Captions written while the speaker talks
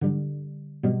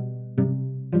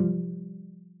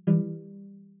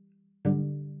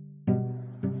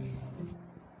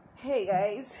Hey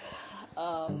guys,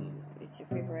 it's your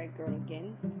favorite girl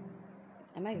again.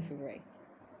 Am I your favorite?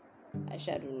 I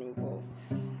don't know,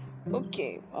 but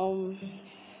okay.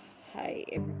 Hi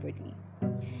everybody.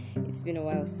 It's been a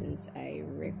while since I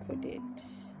recorded.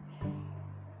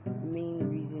 Main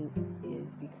reason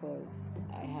is because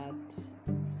I had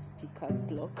speaker's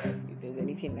block, if there's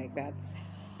anything like that,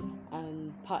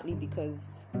 and partly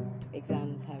because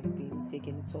exams have been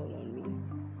taking a toll on me.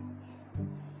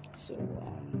 So,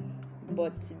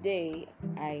 but today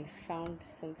I found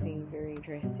something very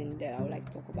interesting that I would like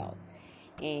to talk about,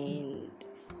 and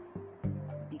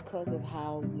because of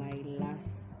how my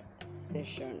last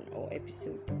session or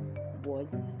episode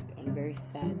was on a very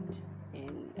sad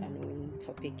and annoying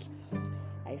topic,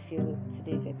 I feel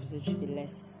today's episode should be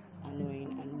less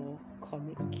annoying and more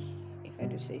comic, if I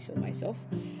do say so myself.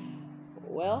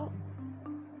 Well,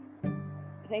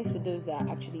 thanks to those that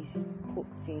actually put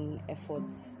in effort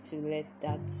to let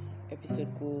that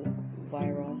episode go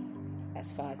viral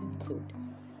as far as it could.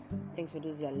 Thanks for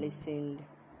those that listened,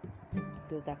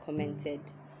 those that commented.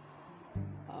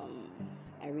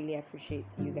 I really appreciate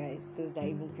you guys. Those that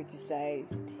even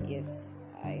criticized, yes,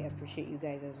 I appreciate you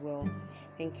guys as well.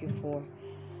 Thank you for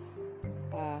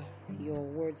your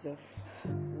words of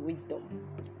wisdom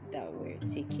that were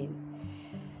taken.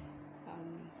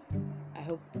 I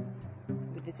hope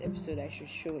with this episode I should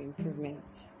show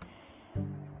improvement.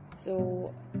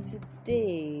 So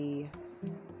today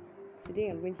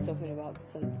I'm going to be talking about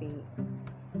something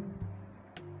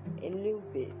a little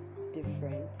bit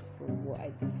different from what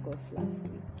I discussed last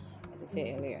week. As I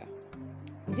said earlier,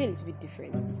 it's a little bit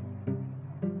different.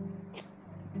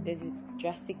 There's a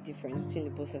drastic difference between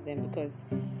the both of them, because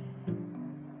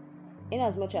in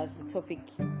as much as the topic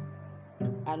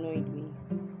annoyed me,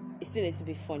 it's still a little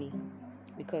bit funny,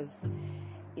 because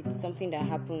it's something that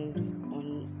happens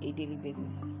on a daily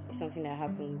basis. It's something that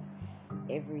happens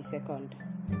every second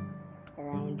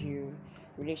around you.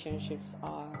 Relationships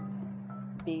are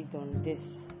based on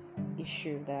this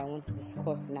issue that I want to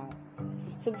discuss now.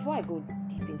 So before I go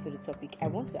deep into the topic, I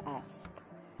want to ask,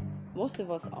 most of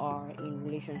us are in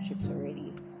relationships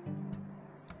already.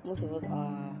 Most of us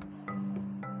are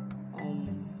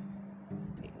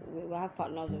we have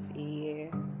partners of a year,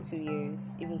 2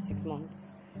 years, even 6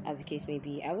 months, as the case may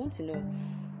be. I want to know,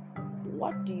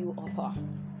 what do you offer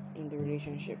in the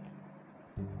relationship?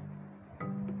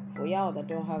 For y'all that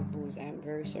don't have booze, I'm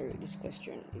very sorry, this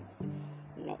question is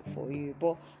not for you.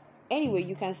 But anyway,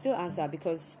 you can still answer,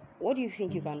 because what do you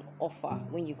think you can offer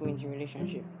when you go into a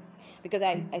relationship? Because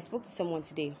I spoke to someone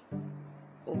today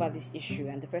over this issue,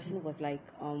 and the person was like,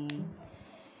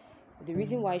 the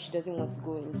reason why she doesn't want to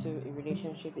go into a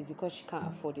relationship is because she can't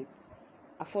afford it.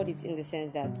 Afford it in the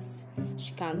sense that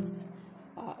she can't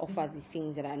offer the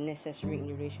things that are necessary in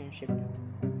a relationship.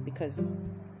 Because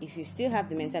if you still have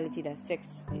the mentality that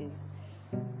sex is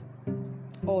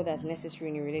all that's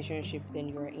necessary in a relationship, then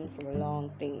you are in for a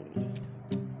long thing.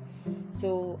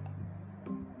 So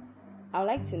I would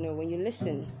like to know, when you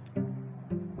listen,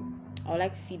 I would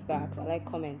like feedbacks, I like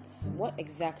comments. What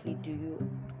exactly do you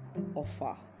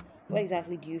offer? What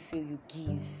exactly do you feel you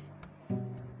give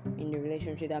in the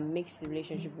relationship that makes the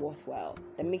relationship worthwhile?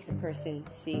 That makes the person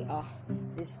say,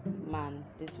 this man,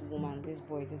 this woman, this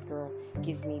boy, this girl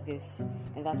gives me this,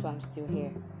 and that's why I'm still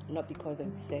here, not because of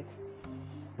the sex.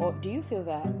 Or do you feel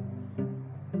that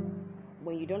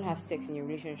when you don't have sex in your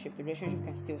relationship, the relationship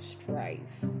can still strive,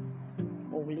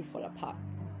 or will it fall apart?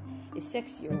 Is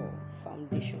sex your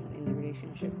foundation in the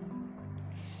relationship?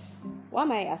 Why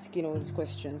am I asking all these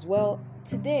questions? Well,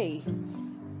 today,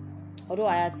 although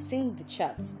I had seen the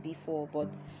chats before, but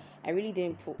I really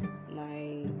didn't put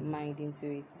my mind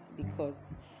into it,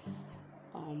 because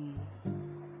I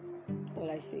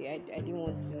didn't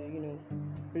want to,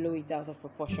 blow it out of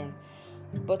proportion.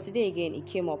 But today again, it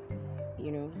came up,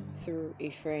 through a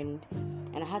friend,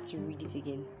 and I had to read it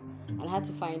again, and I had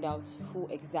to find out who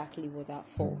exactly was at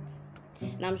fault.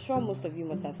 And I'm sure most of you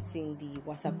must have seen the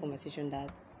WhatsApp conversation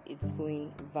that it's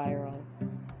going viral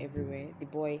everywhere. The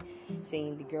boy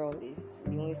saying the girl is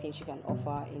the only thing she can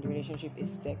offer in the relationship is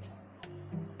sex,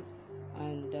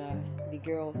 and the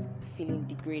girl feeling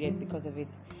degraded because of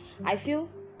it. I feel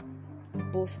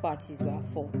both parties were at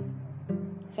fault.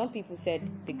 Some people said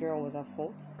the girl was at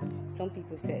fault. Some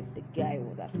people said the guy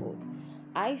was at fault.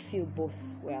 I feel both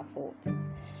were at fault.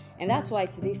 And that's why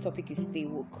today's topic is stay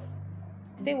woke.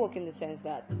 Stay woke in the sense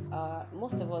that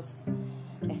most of us,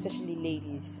 especially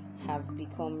ladies, have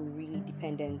become really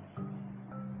dependent.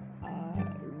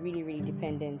 Really, really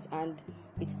dependent. And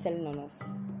it's telling on us.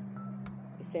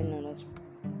 It's telling on us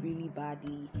really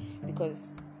badly,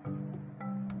 because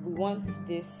we want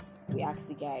this, we ask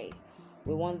the guy.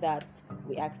 we want that,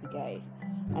 we ask the guy.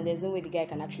 And there's no way the guy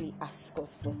can actually ask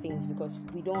us for things because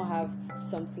we don't have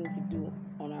something to do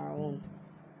on our own.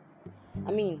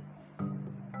 I mean,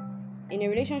 in a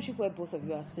relationship where both of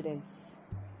you are students,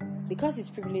 because he's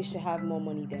privileged to have more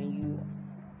money than you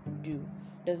do,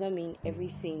 does not mean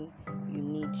everything you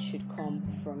need should come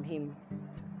from him.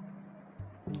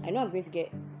 I know I'm going to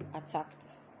get attacked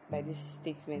by this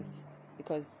statement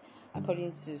because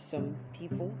according to some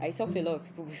people, I talked to a lot of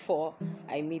people before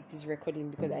I made this recording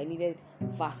because I needed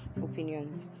vast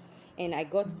opinions, and I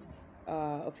got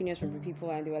opinions from the people,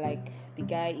 and they were like, the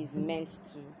guy is meant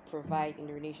to provide in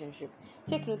the relationship.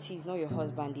 Take note, he's not your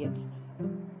husband yet.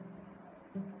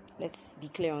 Let's be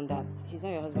clear on that. He's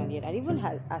not your husband yet, and even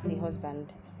as a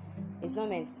husband, it's not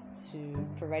meant to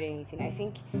provide anything. I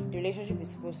think the relationship is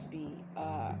supposed to be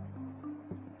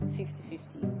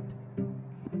 50-50.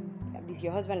 At least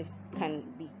your husband can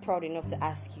be proud enough to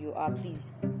ask you,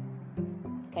 please,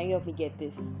 can you help me get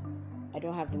this? I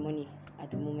don't have the money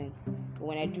at the moment, but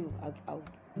when I do, I'll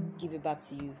give it back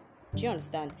to you. Do you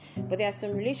understand? But there are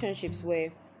some relationships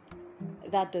where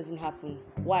that doesn't happen.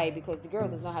 Why? Because the girl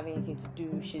does not have anything to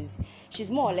do. She's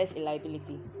more or less a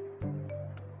liability.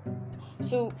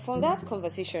 So from that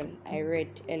conversation I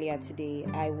read earlier today,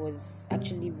 I was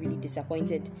actually really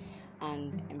disappointed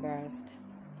and embarrassed.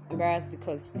 Embarrassed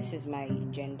because this is my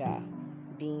gender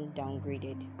being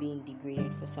downgraded, being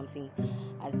degraded for something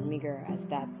as meager as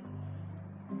that.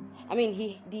 I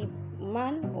mean, the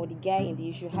man or the guy in the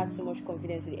issue had so much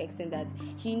confidence to the extent that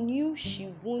he knew she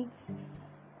won't,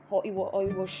 or he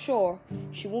was sure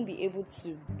she won't be able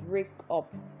to break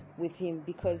up with him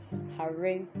because her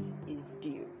rent is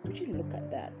due. Would you look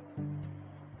at that?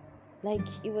 Like,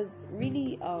 it was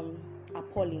really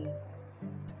appalling,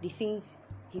 the things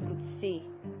he could say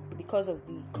because of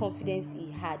the confidence he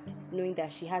had, knowing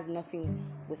that she has nothing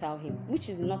without him, which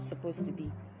is not supposed to be.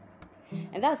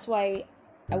 And that's why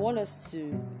I want us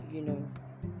to,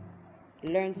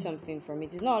 learn something from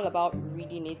it. It's not all about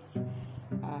reading it,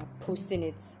 posting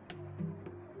it,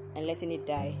 and letting it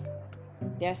die.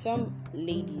 There are some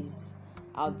ladies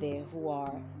out there who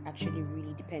are actually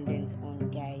really dependent on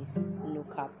guys, no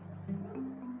cap,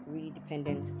 really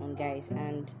dependent on guys,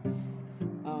 and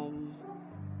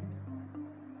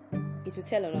it will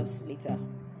tell on us later.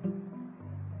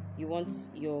 You want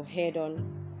your hair done,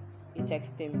 you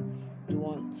text him. You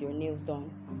want your nails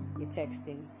done, you text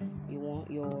him. You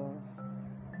want your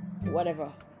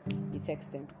whatever, you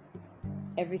text him.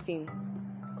 Everything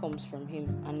comes from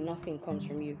him and nothing comes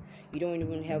from you. You don't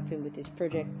even help him with his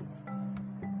projects.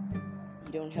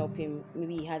 You don't help him.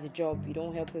 Maybe he has a job. You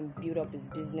don't help him build up his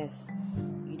business.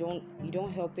 You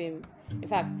don't help him. In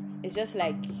fact, it's just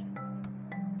like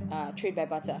trade by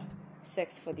barter,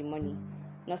 sex for the money.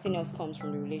 Nothing else comes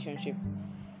from the relationship.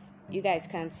 You guys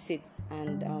can't sit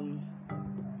and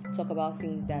talk about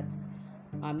things that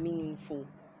are meaningful.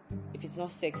 If it's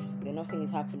not sex, then nothing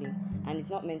is happening, and it's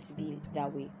not meant to be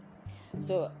that way.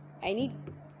 So I need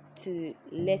to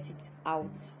let it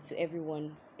out to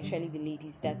everyone, especially the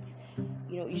ladies, that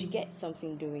you should get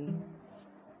something doing.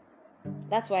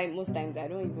 That's why most times I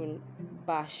don't even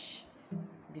bash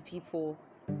the people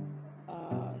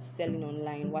selling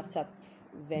online, WhatsApp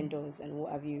vendors and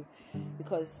what have you,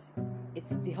 because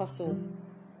it's the hustle.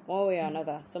 One way or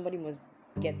another, somebody must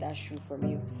get that shoe from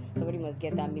you. Somebody must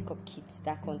get that makeup kit,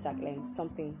 that contact lens,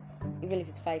 something. Even if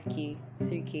it's 5k,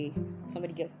 3k,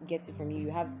 somebody gets it from you. You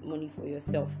have money for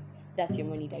yourself. That's your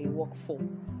money that you work for.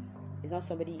 It's not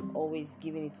somebody always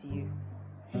giving it to you.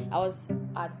 I was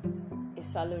at a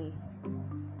salon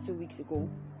 2 weeks ago,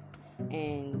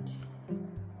 and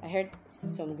I heard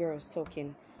some girls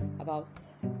talking about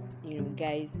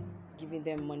guys giving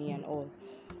them money and all,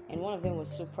 and one of them was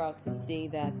so proud to say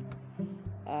that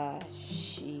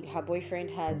her boyfriend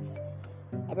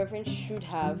should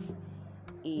have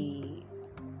a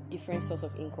different source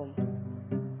of income,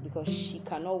 because she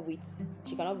cannot be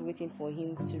waiting for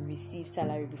him to receive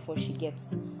salary before she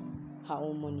gets her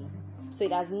own money. So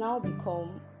it has now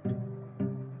become,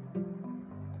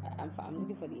 I'm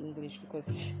looking for the English,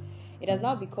 because it has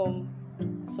now become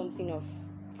something of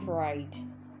pride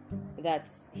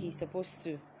that he's supposed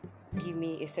to give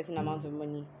me a certain amount of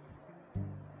money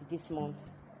this month,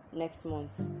 next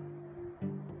month.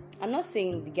 I'm not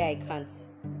saying the guy can't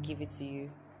give it to you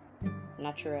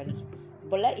naturally,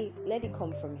 but let it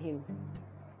come from him.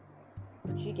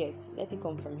 You get, let it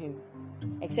come from him.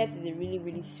 Except it's a really,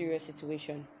 really serious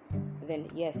situation, then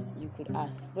yes, you could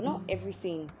ask, but not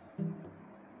everything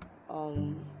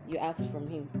you ask from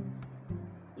him.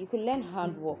 You could learn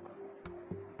handwork,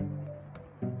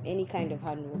 any kind of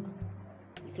handwork.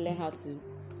 You can learn how to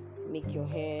make your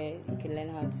hair, you can learn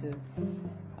how to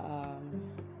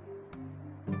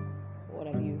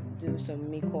do some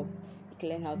makeup, you can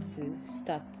learn how to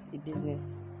start a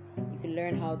business, you can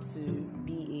learn how to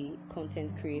be a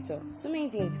content creator. So many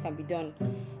things can be done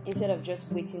instead of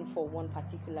just waiting for one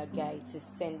particular guy to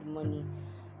send money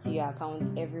to your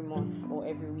account every month or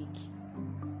every week.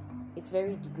 It's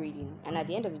very degrading, and at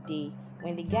the end of the day,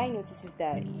 when the guy notices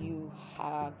that you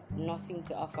have nothing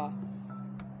to offer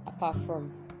apart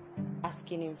from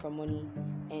asking him for money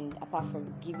and apart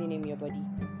from giving him your body,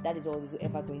 that is all he's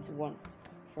ever going to want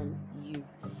from you,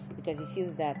 because he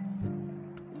feels that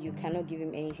you cannot give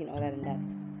him anything other than that.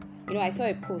 I saw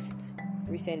a post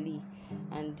recently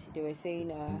and they were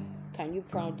saying, can you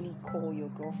proudly call your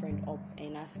girlfriend up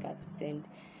and ask her to send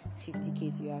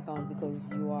 50k to your account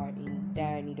because you are in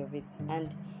dire need of it?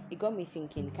 And it got me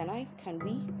thinking, can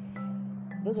we,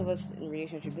 those of us in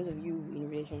relationships, those of you in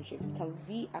relationships, can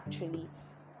we actually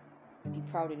be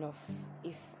proud enough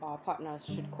if our partners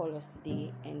should call us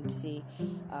today and say,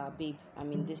 babe,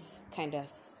 I'm in this kind of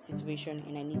situation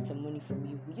and I need some money from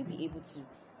you? Will you be able to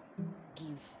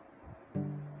give?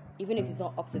 Even if it's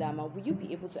not up to that amount, will you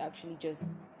be able to actually just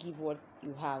give what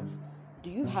you have?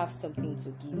 Do you have something to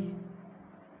give?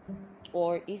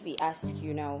 Or if we ask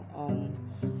you now,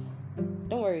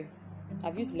 don't worry,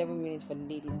 I've used 11 minutes for the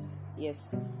ladies,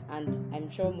 yes, and I'm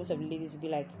sure most of the ladies will be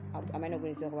like, am I not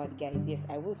going to talk about the guys? Yes,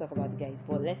 I will talk about the guys,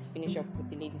 but let's finish up with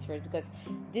the ladies first, because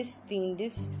this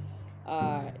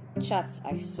chats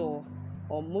I saw,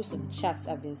 or most of the chats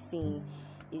I've been seeing,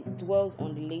 it dwells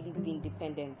on the ladies being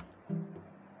dependent.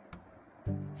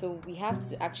 So we have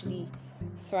to actually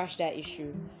thrash that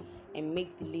issue and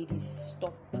make the ladies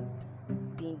stop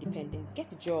being dependent.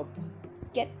 Get a job,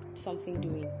 get something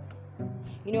doing.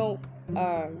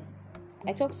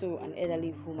 I talked to an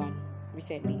elderly woman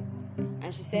recently,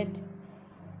 and she said,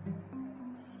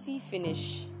 see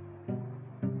finish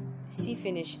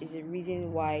is a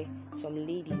reason why some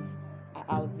ladies are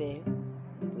out there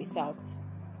without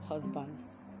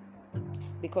husbands,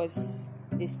 because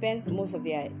they spend most of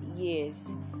their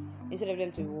years, instead of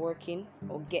them to be working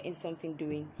or getting something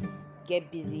doing,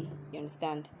 get busy, you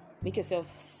understand, make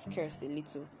yourself scarce a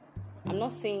little. I'm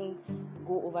not saying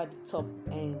go over the top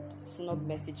and snub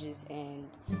messages and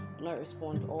not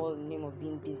respond, all in the name of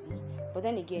being busy, but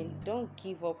then again, don't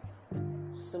give up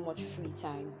so much free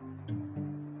time.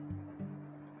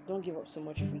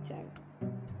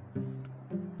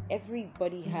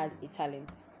 Everybody has a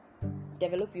talent.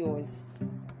 Develop yours.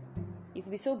 You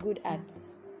can be so good at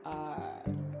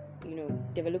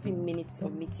developing minutes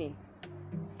of meeting,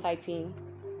 typing,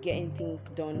 getting things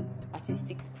done,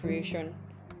 artistic creation,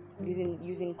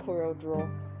 using Corel Draw,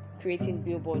 creating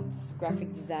billboards,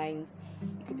 graphic designs.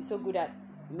 You could be so good at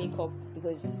makeup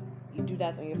because you do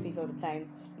that on your face all the time.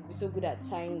 You could be so good at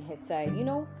tying hair tie,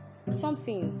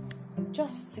 something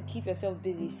just to keep yourself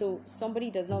busy, so somebody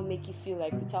does not make you feel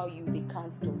like without you they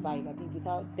can't survive. I mean,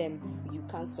 without them you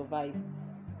can't survive.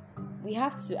 We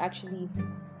have to actually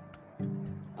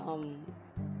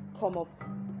come up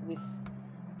with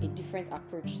a different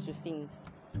approach to things,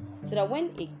 so that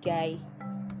when a guy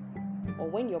or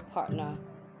when your partner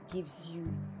gives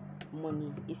you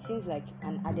money, it seems like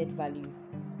an added value,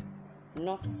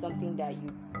 not something that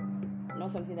you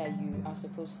are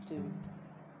supposed to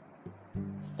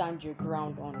stand your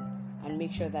ground on and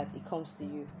make sure that it comes to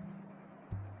you.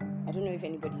 I don't know if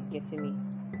anybody's getting me.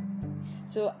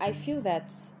 So I feel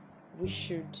that we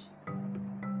should,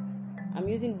 I'm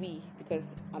using we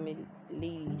because I'm a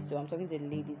lady, so I'm talking to the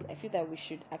ladies. I feel that we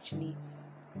should actually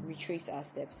retrace our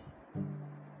steps.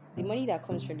 The money that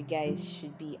comes from the guys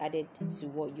should be added to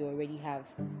what you already have,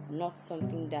 not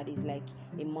something that is like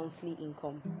a monthly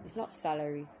income. It's not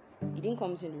salary. You didn't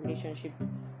come into the relationship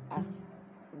as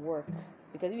work,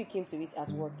 because if you came to it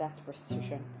as work, that's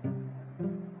prostitution.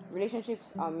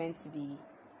 Relationships are meant to be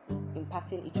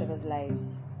impacting each other's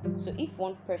lives. So if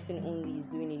one person only is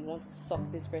doing it, you want to suck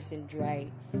this person dry,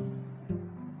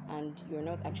 and you're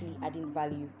not actually adding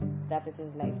value to that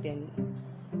person's life, then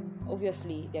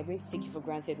obviously they're going to take you for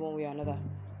granted one way or another.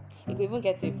 It could even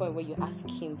get to a point where you ask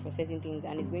him for certain things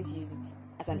and he's going to use it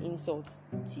as an insult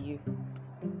to you.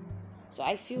 So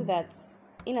I feel that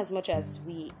in as much as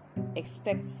we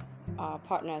expect our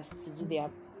partners to do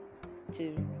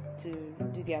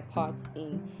their part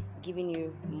in giving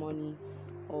you money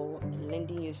or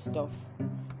lending you stuff,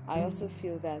 I also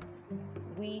feel that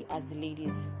we as the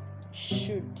ladies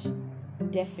should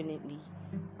definitely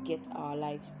get our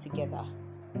lives together.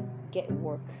 Get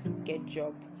work, get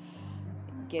job,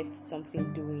 get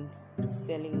something doing,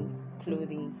 selling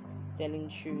clothing, selling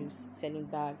shoes, selling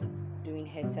bags, doing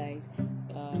hair ties,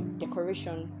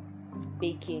 decoration,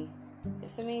 baking,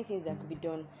 There's so many things that could be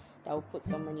done that will put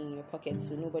some money in your pocket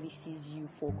so nobody sees you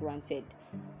for granted.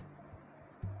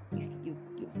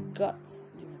 You've got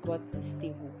to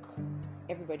stay woke.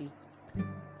 Everybody,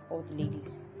 all the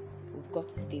ladies, we've got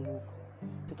to stay woke,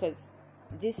 because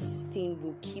this thing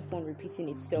will keep on repeating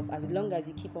itself as long as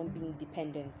you keep on being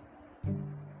dependent.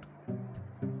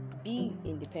 Be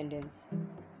independent.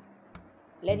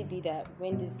 Let it be that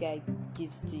when this guy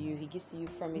gives to you, he gives to you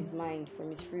from his mind, from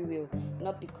his free will,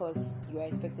 not because you are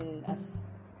expecting it as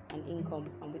an income,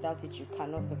 and without it you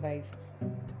cannot survive.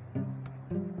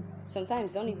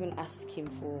 Sometimes don't even ask him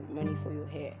for money for your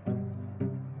hair.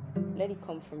 Let it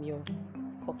come from your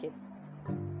pockets.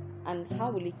 And how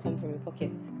will it come from your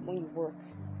pockets? When you work.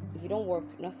 If you don't work,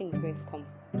 nothing is going to come.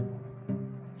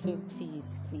 So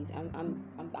please, I'm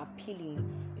appealing,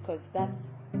 because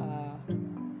that's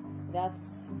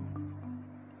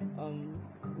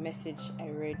message I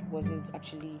read wasn't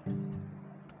actually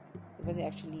how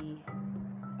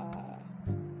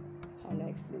will I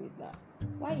explain it now?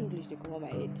 Why English they come on my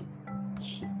head?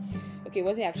 Okay, it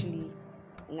wasn't actually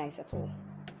nice at all.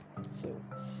 So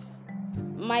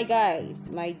my guys,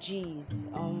 my G's,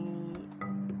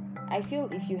 I feel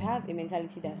if you have a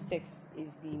mentality that sex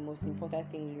is the most important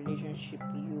thing in a relationship,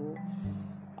 you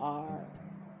are,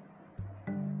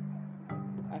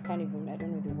 I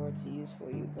don't know the word to use for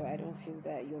you, but I don't feel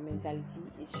that your mentality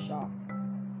is sharp.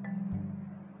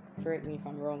 Correct me if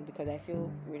I'm wrong, because I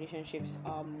feel relationships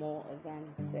are more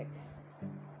than sex.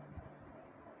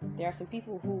 There are some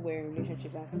people who were in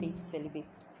relationships and stayed celibate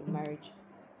till marriage,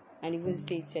 and even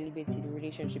stayed celibate till the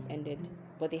relationship ended,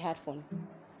 but they had fun.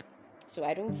 So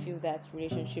I don't feel that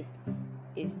relationship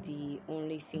is the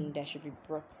only thing that should be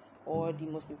brought, or the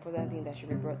most important thing that should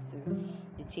be brought to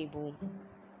the table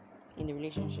in the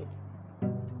relationship.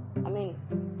 I mean,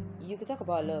 you could talk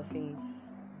about a lot of things.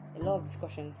 A lot of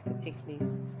discussions could take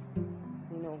place.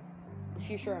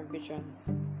 Future ambitions,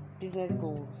 business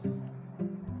goals,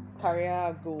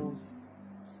 career goals,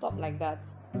 stuff like that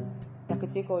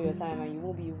could take all your time, and you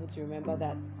won't be able to remember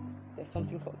that there's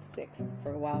something called sex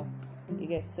for a while. You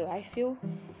get? So I feel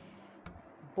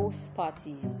both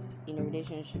parties in a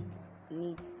relationship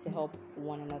need to help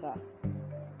one another.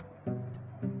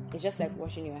 It's just like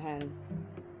washing your hands.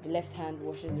 The left hand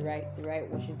washes the right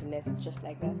washes the left, just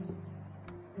like that.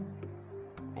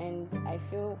 And I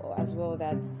feel as well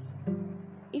that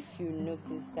if you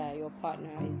notice that your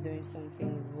partner is doing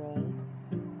something wrong,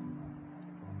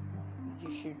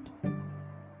 you should,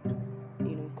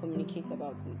 communicate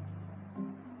about it.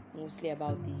 Mostly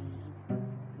about the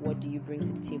what do you bring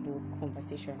to the table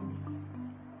conversation.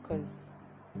 Because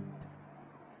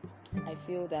I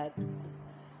feel that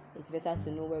it's better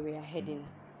to know where we are heading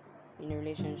in a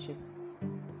relationship.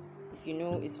 If you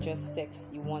know it's just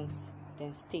sex you want,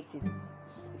 then state it.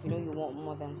 If you know you want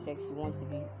more than sex, you want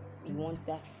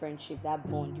that friendship, that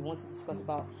bond, you want to discuss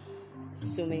about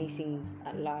so many things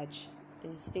at large,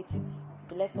 then state it.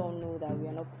 So let's all know that we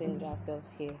are not playing with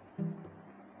ourselves here.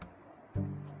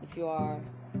 If you are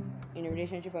in a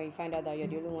relationship and you find out that you're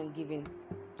the only one giving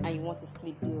and you want to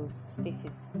split bills, state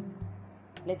it.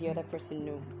 Let the other person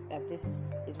know that this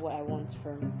is what I want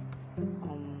from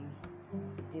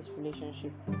this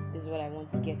relationship. This is what I want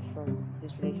to get from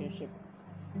this relationship.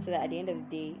 So that at the end of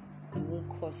the day, it won't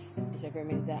cause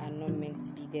disagreements that are not meant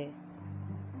to be there.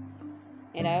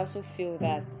 And I also feel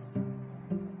that,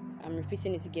 I'm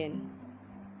repeating it again,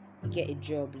 get a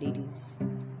job, ladies.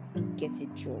 Get a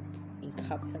job, in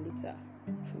capital letter,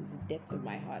 from the depth of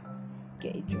my heart.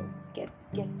 Get a job. Get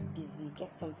busy.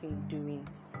 Get something doing.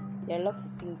 There are lots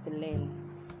of things to learn.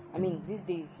 I mean, these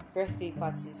days, birthday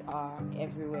parties are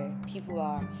everywhere. People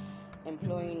are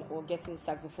employing or getting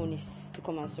saxophonists to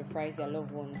come and surprise their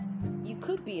loved ones. You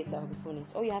could be a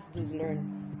saxophonist. All you have to do is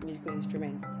learn musical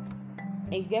instruments,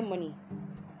 and you get money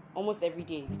almost every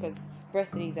day, because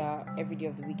birthdays are every day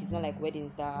of the week. It's not like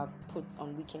weddings that are put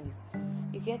on weekends.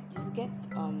 You get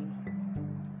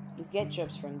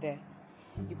jobs from there.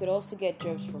 You could also get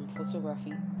jobs from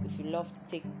photography. If you love to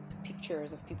take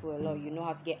pictures of people a lot, you know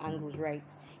how to get angles right,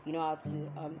 you know how to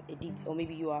edit, or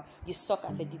maybe you suck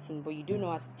at editing but you do know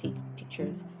how to take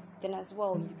pictures, then as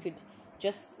well you could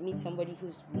just meet somebody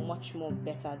who's much more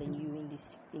better than you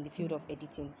in the field of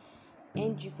editing,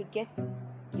 and you could get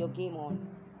your game on.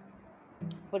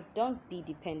 But don't be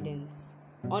dependent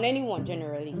on anyone,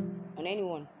 generally, on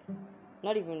anyone,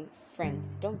 not even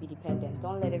friends. Don't be dependent.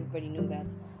 Don't let everybody know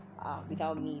that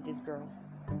without me, this girl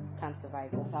can't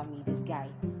survive, or without me, this guy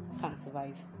can't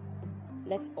survive.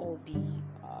 Let's all be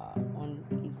on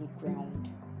a good ground.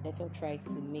 Let's all try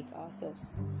to make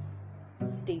ourselves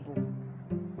stable.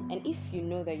 And if you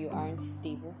know that you aren't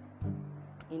stable,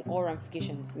 in all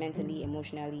ramifications, mentally,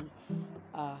 emotionally,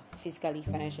 physically,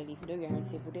 financially. If you don't get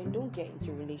unstable, then don't get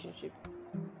into a relationship,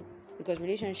 because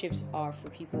relationships are for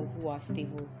people who are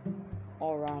stable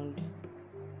all around.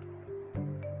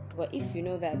 But if you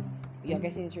know that you're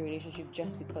getting into a relationship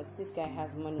just because this guy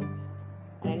has money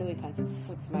and I know he can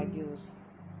foot my bills,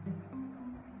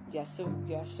 you are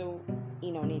so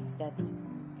in on it that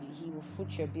he will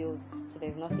foot your bills, so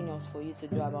there's nothing else for you to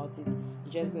do about it.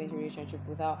 You just go into a relationship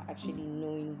without actually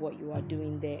knowing what you are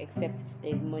doing there, except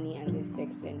there's money and there's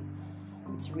sex, then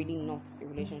it's really not a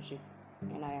relationship.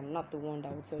 And I am not the one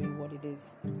that will tell you what it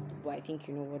is, but I think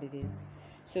you know what it is.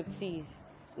 So please,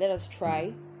 let us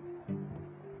try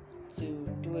to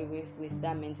do away with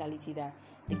that mentality that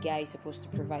the guy is supposed to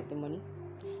provide the money,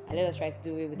 and let us try to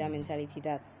do away with that mentality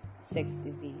that sex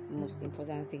is the most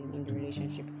important thing in the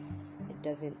relationship. It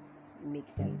doesn't make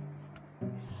sense.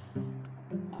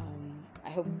 I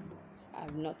hope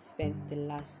I've not spent the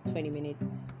last 20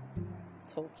 minutes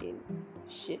talking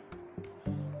shit,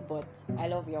 but I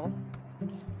love y'all.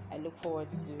 I look forward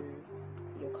to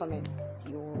your comments,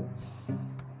 your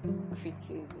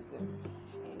criticism,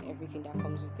 and everything that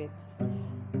comes with it.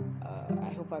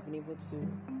 I hope I've been able to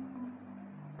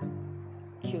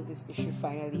kill this issue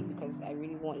finally, because I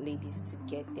really want ladies to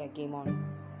get their game on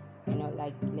and not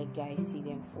like let guys see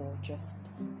them for just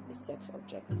a sex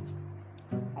object.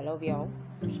 I love y'all.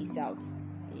 Peace out.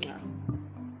 Yeah.